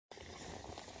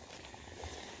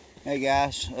Hey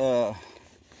guys,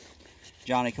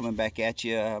 Johnny coming back at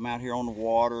you. I'm out here on the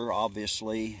water,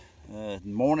 obviously.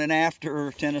 Morning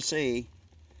after Tennessee.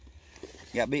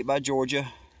 Got beat by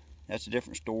Georgia. That's a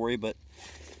different story, but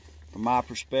from my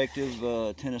perspective,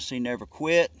 Tennessee never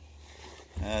quit.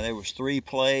 There was 3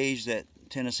 plays that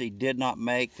Tennessee did not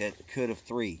make that could have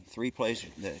three plays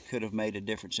that could have made a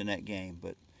difference in that game.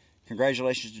 But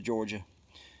congratulations to Georgia.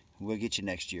 We'll get you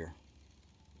next year.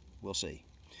 We'll see.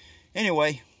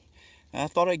 Anyway, I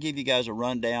thought I'd give you guys a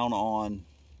rundown on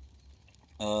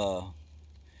the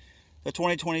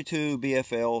 2022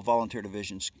 BFL Volunteer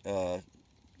Division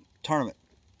tournament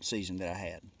season that I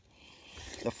had.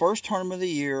 The first tournament of the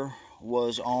year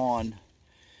was on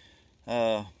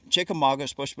Chickamauga.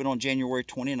 It's supposed to be on January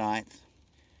 29th.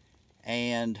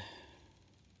 And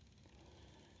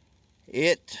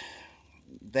they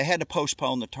had to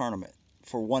postpone the tournament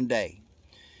for one day.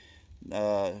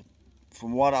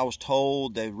 From what I was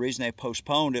told, the reason they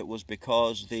postponed it was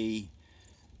because the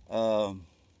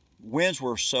winds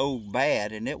were so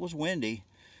bad, and it was windy,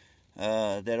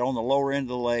 that on the lower end of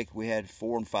the lake we had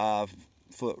 4 and 5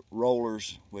 foot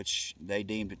rollers, which they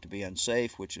deemed it to be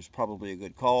unsafe, which is probably a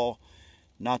good call.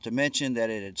 Not to mention that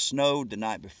it had snowed the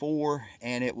night before,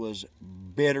 and it was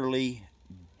bitterly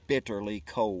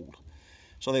cold.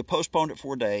 So they postponed it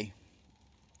for a day.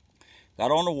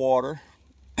 Got on the water.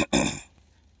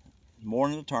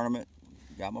 Morning of the tournament,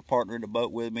 got my partner in the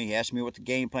boat with me. He asked me what the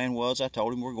game plan was. I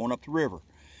told him we're going up the river.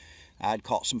 I'd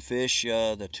caught some fish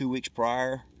the 2 weeks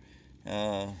prior,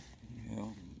 because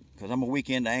I'm a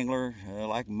weekend angler.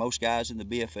 Like most guys in the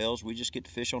BFLs, we just get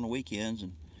to fish on the weekends,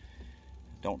 and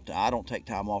I don't take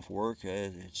time off work.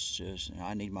 It's just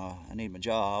I need my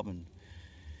job,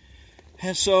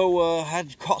 and so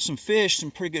I'd caught some fish,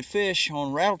 some pretty good fish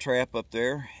on rattle trap up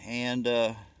there,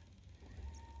 and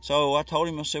so I told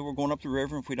him, I said, we're going up the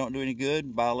river. If we don't do any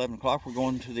good, by 11 o'clock, we're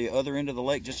going to the other end of the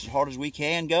lake just as hard as we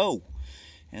can go.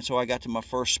 And so I got to my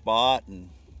first spot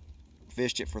and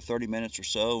fished it for 30 minutes or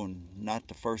so, and not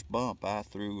the first bump. I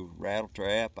threw rattle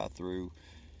trap, I threw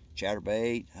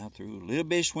chatterbait, I threw a little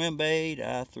bit of swim bait,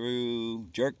 I threw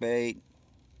jerk bait,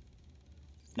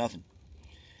 nothing.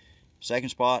 Second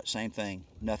spot, same thing,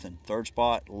 nothing. Third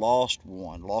spot, lost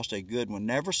one, lost a good one.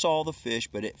 Never saw the fish,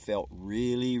 but it felt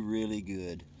really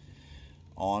good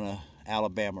on a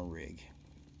Alabama rig.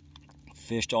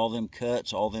 Fished all them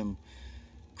cuts, all them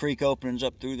creek openings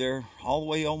up through there,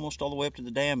 almost all the way up to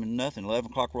the dam, and nothing. 11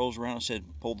 o'clock rolls around, I said,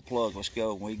 pull the plug, let's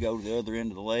go. We go to the other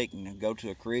end of the lake and go to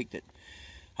a creek that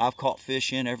I've caught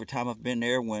fish in every time I've been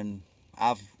there, when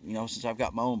since I've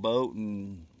got my own boat,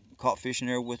 and caught fish in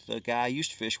there with the guy I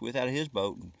used to fish with out of his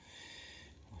boat.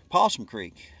 Possum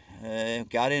Creek.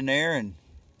 Got in there and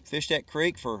fished that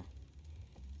creek for,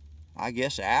 I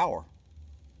guess, an hour.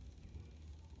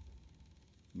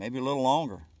 Maybe a little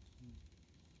longer.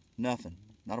 Nothing.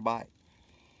 Not a bite.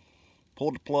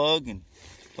 Pulled the plug and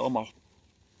told my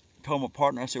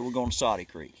partner, I said, we're going to Soddy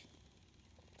Creek.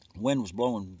 Wind was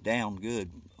blowing down good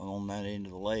on that end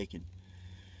of the lake, and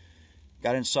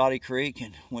got in Soddy Creek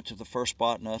and went to the first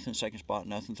spot, nothing. Second spot,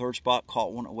 nothing. Third spot,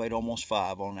 caught one that weighed almost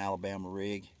 5 on an Alabama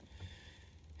rig.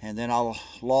 And then I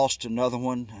lost another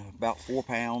one, about 4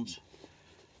 pounds,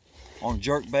 on a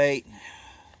jerk bait.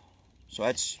 So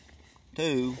that's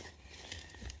 2.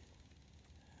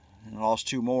 And I lost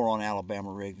 2 more on Alabama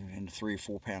rig in the 3 or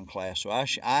 4 pound class. So I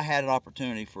had an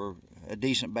opportunity for a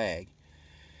decent bag.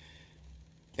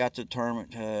 Got to the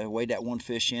tournament, weighed that one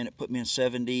fish in. It put me in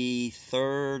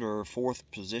 73rd or 4th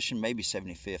position, maybe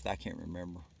 75th, I can't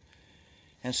remember.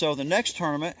 And so the next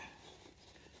tournament's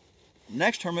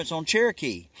on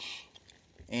Cherokee,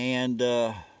 and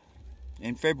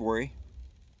in February.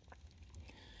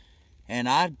 And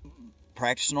I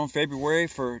practicing on February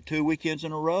for 2 weekends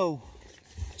in a row,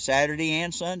 Saturday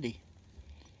and Sunday.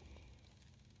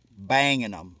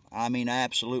 Banging them. I mean,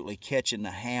 absolutely catching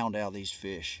the hound out of these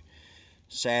fish.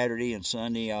 Saturday and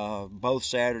Sunday, both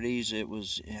Saturdays,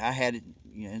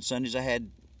 and Sundays I had,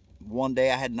 one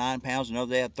day I had 9 pounds,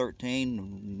 another day I had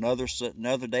 13,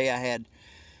 another day I had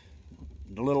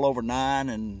a little over 9,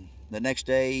 and the next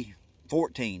day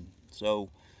 14. So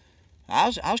I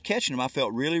was catching them. I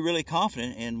felt really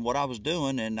confident in what I was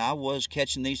doing, and I was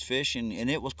catching these fish, and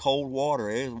it was cold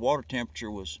water. The water temperature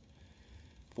was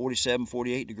 47,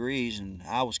 48 degrees, and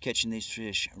I was catching these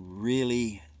fish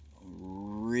really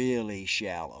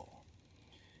shallow,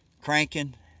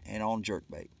 cranking and on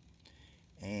jerkbait.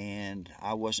 And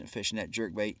I wasn't fishing that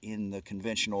jerkbait in the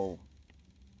conventional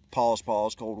pause,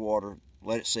 cold water,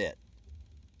 let it set,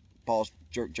 pause,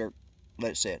 jerk,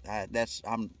 let it set. That's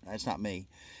not me.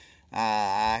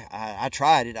 I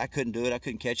tried it. I couldn't do it. I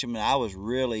couldn't catch them, and I was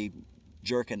really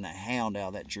jerking the hound out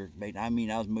of that jerk bait. I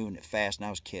mean, I was moving it fast and I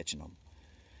was catching them.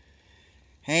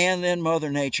 And then Mother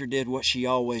Nature did what she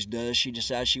always does. She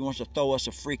decided she wants to throw us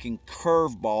a freaking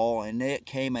curveball, and it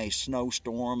came a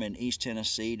snowstorm in East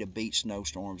Tennessee to beat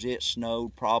snowstorms. It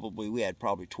snowed probably, we had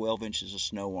probably 12 inches of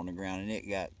snow on the ground, and it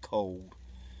got cold,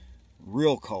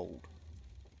 real cold.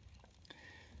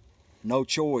 No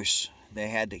choice. They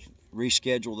had to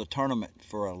reschedule the tournament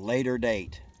for a later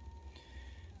date.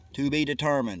 To be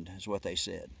determined is what they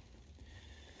said.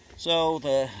 So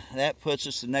that puts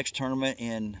us the next tournament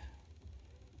in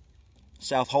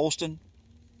South Holston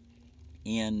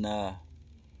in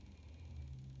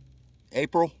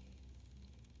April,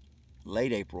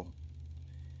 late April,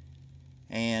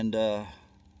 and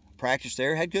practiced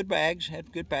there. Had good bags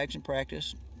in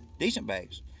practice, decent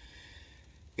bags.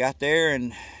 Got there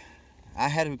and I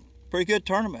had a pretty good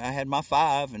tournament. I had my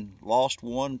 5 and lost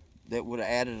one that would have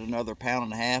added another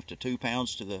 1.5 to 2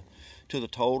 pounds to the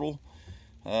total.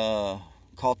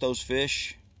 Caught those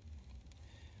fish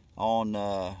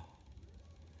on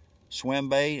swim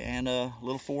bait and a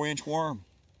little 4-inch worm.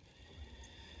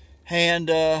 And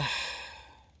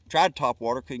tried top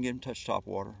water, couldn't get him to touch top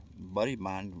water. A buddy of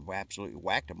mine absolutely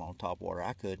whacked him on top water.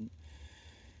 I couldn't.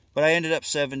 But I ended up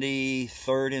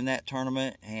 73rd in that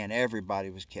tournament, and everybody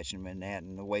was catching them in that,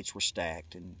 and the weights were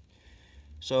stacked. And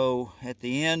so at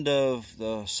the end of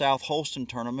the South Holston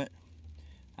tournament,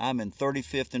 I'm in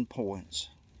 35th in points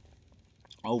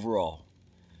overall.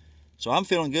 So I'm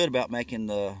feeling good about making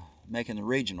the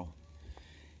regional.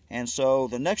 And so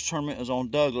the next tournament is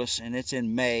on Douglas, and it's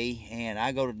in May, and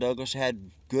I go to Douglas,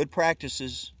 had good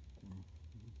practices,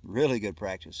 really good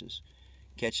practices,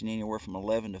 catching anywhere from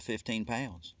 11 to 15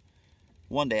 pounds.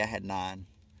 One day I had 9,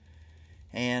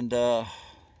 and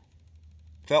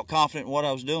felt confident in what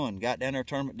I was doing. Got down there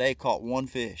tournament day, caught 1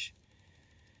 fish,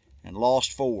 and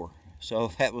lost 4.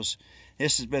 So this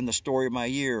has been the story of my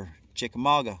year.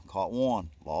 Chickamauga, caught 1,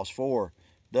 lost 4.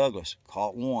 Douglas,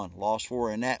 caught 1, lost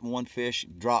 4, and that 1 fish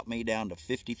dropped me down to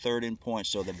 53rd in points.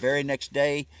 So the very next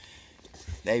day,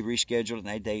 they rescheduled,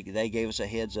 and they gave us a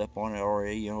heads up on it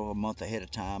already, a month ahead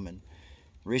of time, and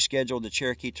rescheduled the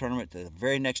Cherokee tournament the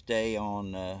very next day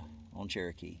on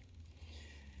Cherokee.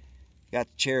 Got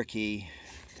the Cherokee.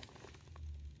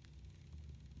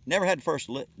 Never had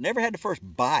the first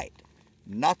bite,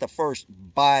 not the first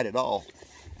bite at all,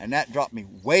 and that dropped me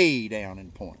way down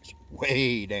in points,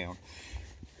 way down.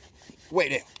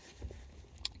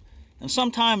 And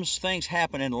sometimes things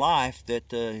happen in life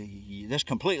that's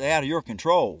completely out of your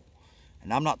control.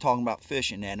 And I'm not talking about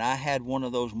fishing. And I had one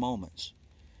of those moments.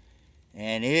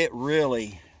 And it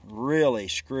really, really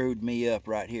screwed me up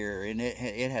right here. And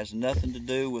it has nothing to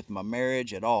do with my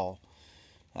marriage at all.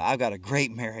 I've got a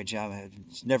great marriage.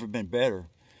 It's never been better.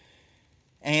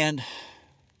 And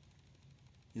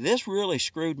this really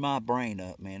screwed my brain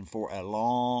up, man, for a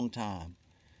long time.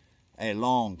 A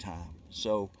long time.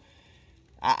 So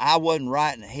I wasn't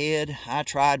right in the head. I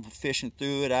tried fishing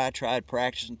through it. I tried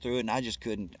practicing through it, and I just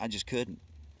couldn't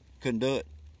do it.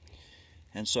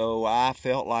 And so I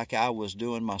felt like I was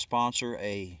doing my sponsor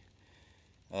a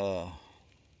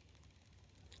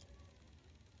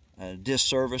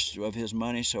disservice of his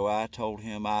money. So I told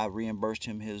him, I reimbursed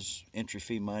him his entry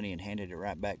fee money and handed it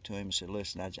right back to him and said,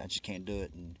 listen, I just can't do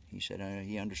it. And he said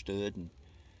he understood.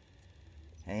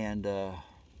 And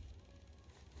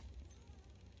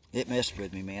it messed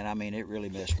with me, man. I mean, it really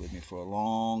messed with me for a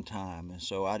long time. And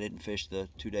so I didn't fish the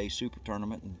 2-day super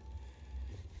tournament.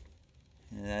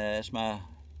 And that's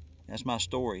my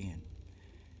story. And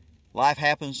life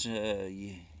happens.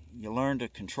 You learn to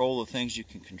control the things you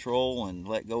can control and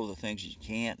let go of the things you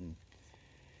can't. And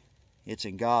it's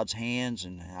in God's hands.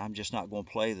 And I'm just not going to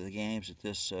play the games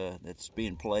that's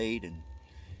being played.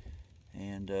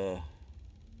 And it's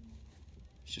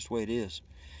just the way it is.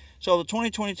 So the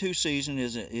 2022 season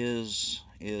is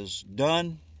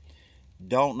done.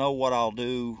 Don't know what I'll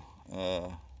do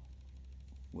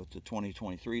with the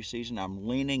 2023 season. I'm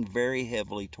leaning very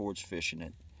heavily towards fishing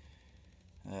it.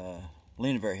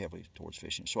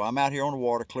 So I'm out here on the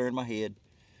water, clearing my head.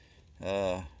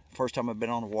 First time I've been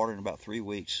on the water in about 3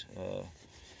 weeks.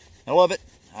 I love it.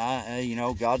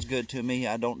 God's good to me.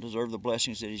 I don't deserve the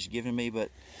blessings that He's given me,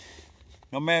 but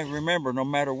no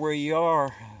matter where you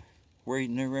are. There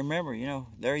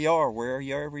you are,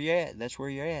 wherever you're at, that's where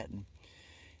you're at.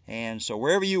 And so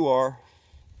wherever you are,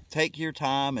 take your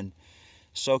time and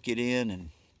soak it in,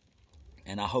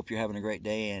 and I hope you're having a great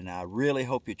day, and I really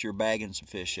hope that you're bagging some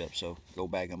fish up, so go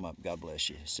bag them up. God bless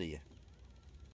you. See you.